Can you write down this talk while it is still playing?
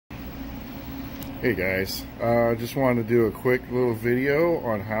Hey guys, just wanted to do a quick little video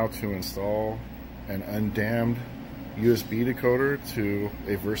on how to install an undamned USB decoder to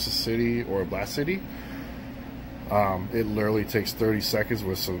a Versus City or a Blast City. It literally takes 30 seconds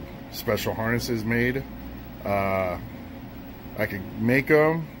with some special harnesses made. I could make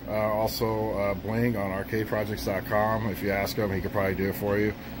them. Also, Bling on arcadeprojects.com. If you ask him, he could probably do it for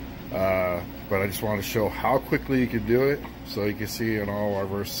you. But I just want to show how quickly you can do it, so you can see in all our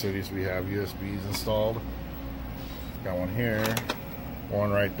Versus Cities we have USBs installed. Got one here,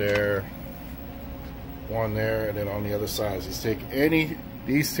 one right there, one there, and then on the other side.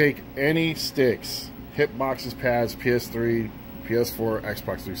 These take any sticks, hip boxes, pads, PS3, PS4,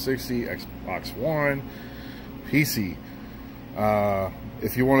 Xbox 360, Xbox One, PC.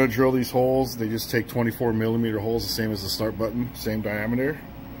 If you want to drill these holes, they just take 24mm holes, the same as the start button, same diameter.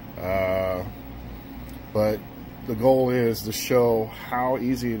 But the goal is to show how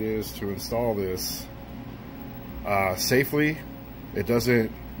easy it is to install this safely. It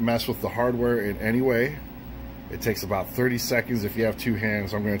doesn't mess with the hardware in any way. It takes about 30 seconds if you have two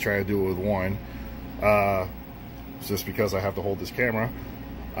hands. I'm going to try to do it with one, just because I have to hold this camera.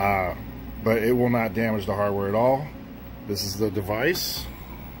 But it will not damage the hardware at all. This is the device,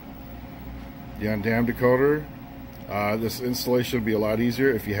 the Undamned decoder. This installation will be a lot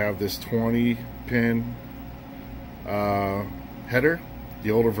easier if you have this 20-pin header.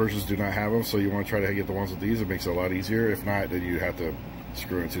 The older versions do not have them, so you want to try to get the ones with these. It makes it a lot easier. If not, then you have to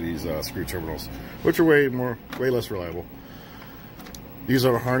screw into these screw terminals, which are way less reliable. These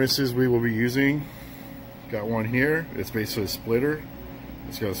are the harnesses we will be using. Got one here. It's basically a splitter.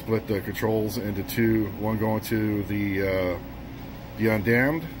 It's going to split the controls into two. One going to the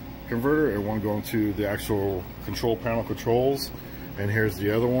undamned converter and one going to the actual control panel controls. And here's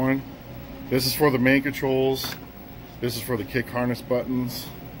the other one. This is for the main controls. This is for the kick harness buttons,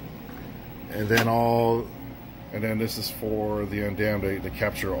 and then this is for the undamned to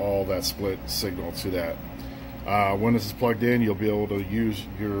capture all that split signal to that. When this is plugged in, you'll be able to use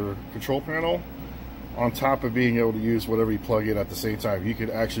your control panel on top of being able to use whatever you plug in at the same time. You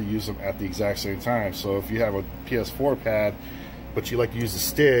could actually use them at the exact same time. So if you have a PS4 pad but you like to use the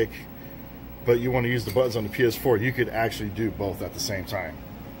stick, but you want to use the buttons on the PS4, you could actually do both at the same time.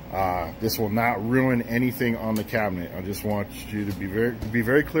 This will not ruin anything on the cabinet. I just want you to be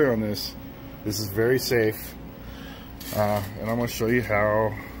very clear on this. This is very safe, and I'm going to show you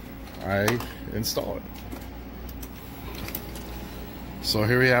how I install it. So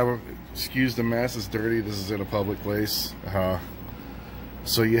here we have, excuse the mess, it's dirty. This is in a public place.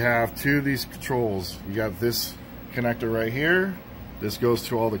 So you have two of these controls. You got this connector right here. This goes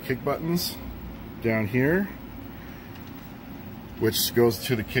to all the kick buttons down here, which goes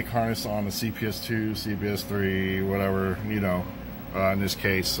to the kick harness on the CPS2, CPS3, whatever, you know. In this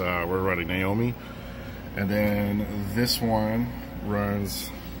case, we're running Naomi. And then this one runs,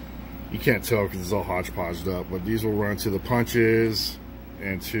 you can't tell because it's all hodgepodged up, but these will run to the punches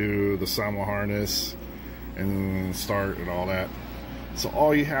and to the simul harness and start and all that. So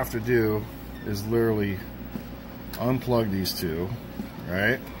all you have to do is literally unplug these two,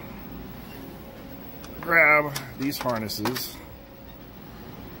 right? Grab these harnesses,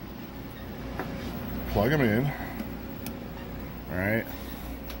 plug them in, all right?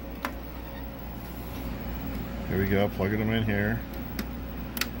 Here we go, plugging them in here.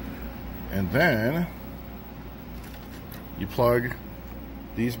 And then you plug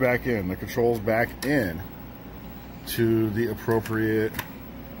these back in, the controls back in to the appropriate.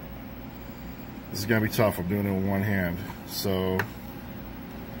 This is gonna be tough, I'm doing it with one hand. So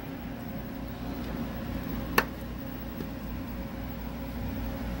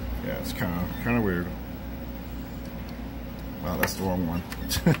yeah, it's kind of weird. Wow, that's the wrong one.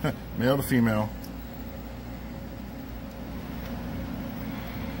 Male to female.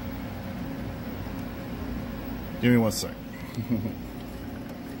 Give me one sec.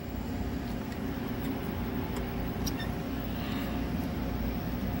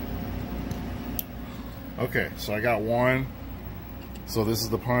 Okay, so I got one. So this is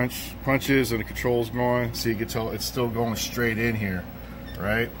the punches and the controls going. So you can tell it's still going straight in here,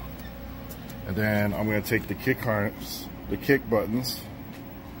 right? And then I'm going to take the kick harness, the kick buttons,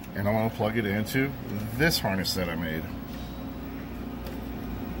 and I'm going to plug it into this harness that I made.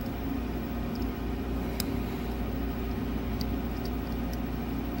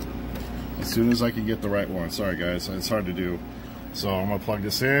 As soon as I can get the right one. Sorry guys, it's hard to do. So I'm going to plug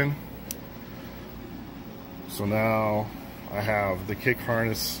this in. So now I have the kick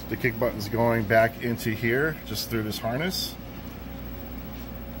harness, the kick buttons going back into here, just through this harness.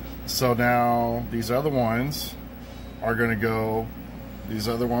 So now these other ones are going to go these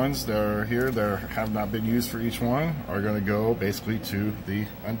other ones that are here that have not been used for each one are going to go basically to the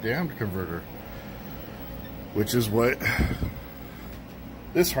undamned converter, which is what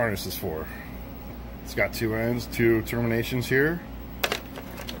this harness is for. It's got two ends, two terminations here.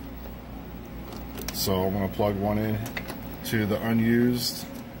 So I'm going to plug one in to the unused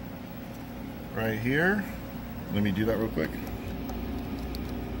right here. Let me do that real quick.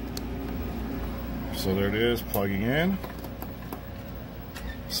 So there it is, plugging in.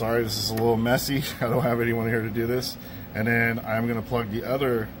 Sorry, this is a little messy. I don't have anyone here to do this. And then I'm going to plug the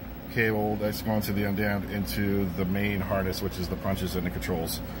other cable that's going to the undamned into the main harness, which is the punches and the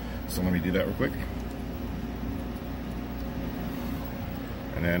controls. So let me do that real quick.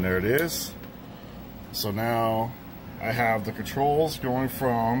 And then there it is. So now I have the controls going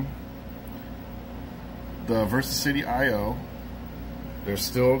from the Versus City I/O. They're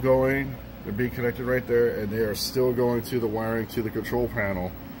still going, they're being connected right there, and they are still going to the wiring to the control panel.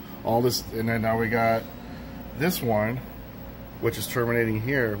 All this, and then now we got this one, which is terminating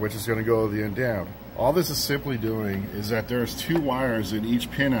here, which is going to go to the undamned. All this is simply doing is that there's two wires in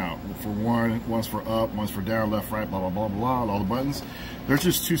each pin out. For one's for up, one's for down, left, right, blah, blah, blah, blah, all the buttons. There's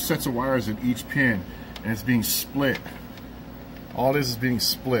just two sets of wires in each pin, and it's being split. All this is being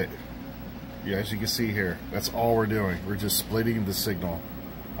split. Yeah, as you can see here, that's all we're doing. We're just splitting the signal.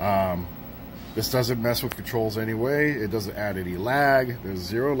 This doesn't mess with controls anyway. It doesn't add any lag. There's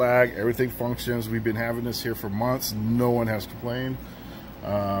zero lag. Everything functions. We've been having this here for months. No one has complained.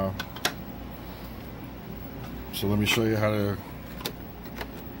 So let me show you how to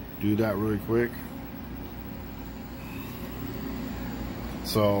do that really quick.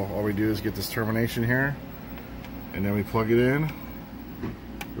 So all we do is get this termination here, and then we plug it in.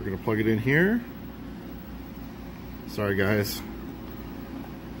 We're going to plug it in here. Sorry guys,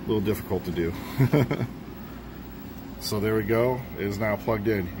 a little difficult to do. So there we go, it is now plugged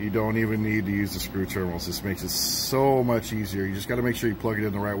in. You don't even need to use the screw terminals. This makes it so much easier. You just got to make sure you plug it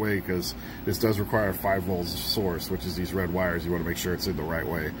in the right way, because this does require a 5 volt source, which is these red wires. You want to make sure it's in the right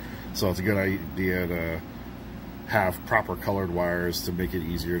way. So it's a good idea to have proper colored wires to make it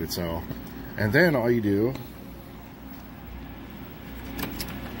easier to tell. And then all you do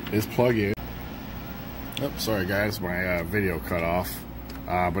is plug in. Oh, sorry guys, my video cut off.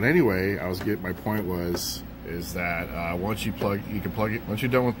 But anyway, my point is that once you can plug it. Once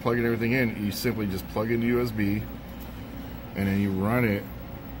you're done with plugging everything in, you simply just plug in the USB, and then you run it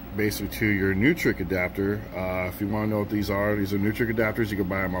basically to your Neutrik adapter. If you want to know what these are Neutrik adapters. You can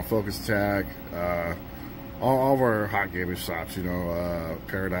buy them on Focus Attack, all of our hot gaming shops, you know,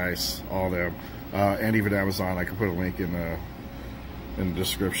 Paradise, all of them, and even Amazon. I can put a link in the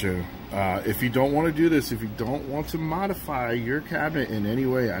description. If you don't want to do this, if you don't want to modify your cabinet in any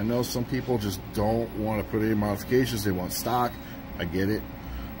way, I know some people just don't want to put any modifications. They want stock. I get it.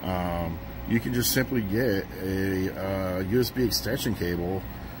 You can just simply get a USB extension cable,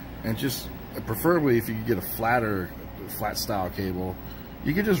 and just preferably if you can get a flat style cable,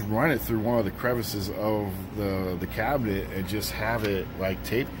 you can just run it through one of the crevices of the cabinet and just have it like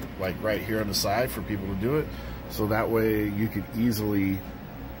taped like right here on the side for people to do it. So that way you could easily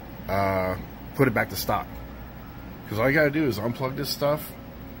put it back to stock. Because all you gotta do is unplug this stuff,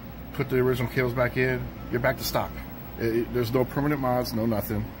 put the original cables back in, you're back to stock. There's no permanent mods, no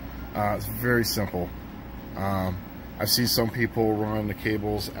nothing. It's very simple. I see some people run the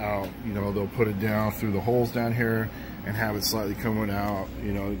cables out, you know, they'll put it down through the holes down here and have it slightly coming out,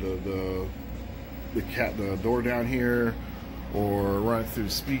 you know, the door down here, or run it through the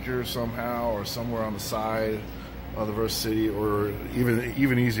speaker somehow, or somewhere on the side of the Versus City, or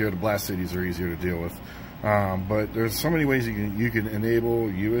even easier, the Blast Cities are easier to deal with. But there's so many ways you can enable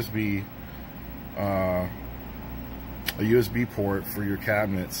USB, a USB port for your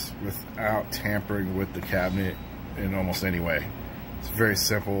cabinets without tampering with the cabinet in almost any way. It's very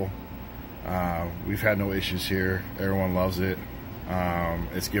simple. We've had no issues here. Everyone loves it.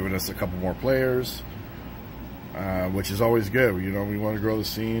 It's given us a couple more players, which is always good. You know, we want to grow the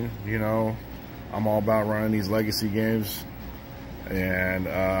scene. You know, I'm all about running these legacy games, and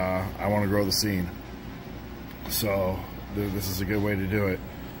I want to grow the scene. So this is a good way to do it.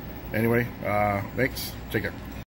 Anyway, thanks. Take care.